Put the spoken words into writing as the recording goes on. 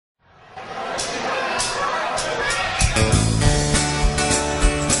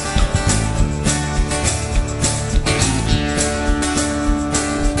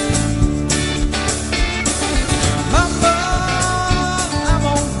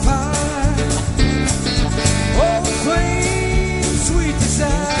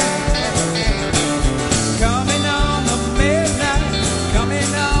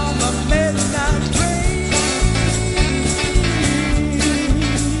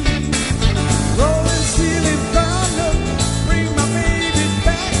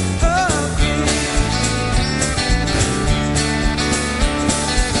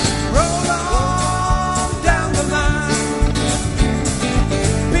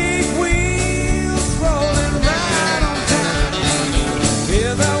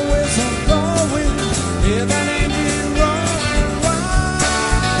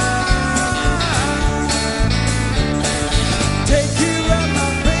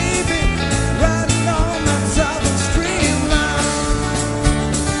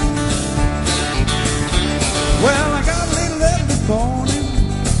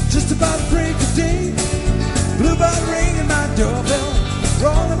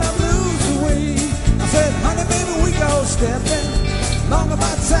stepping long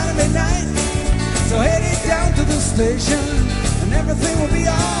about Saturday night. So headed down to the station, and everything will be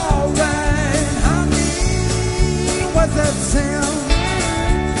alright. Honey, what's that sound?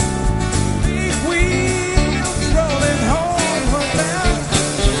 Big wheels rolling homeward bound.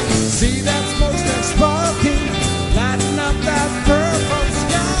 See that smokestack sparking, lighting up that purple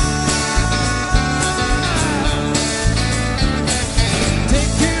sky.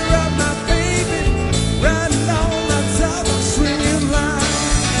 Take care of my baby, riding on that southern streamline.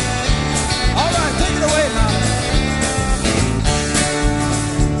 All right, take it away now.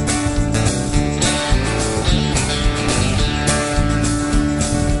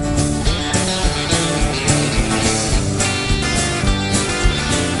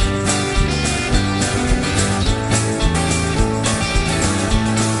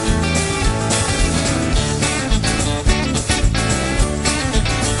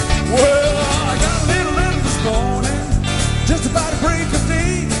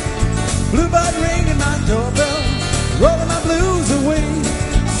 Bluebird ringing my doorbell, rolling my blues away.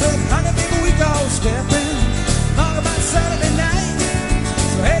 Said, honey, baby, we go stepping long about Saturday night.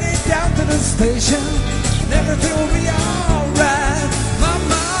 So headed down to the station, and everything will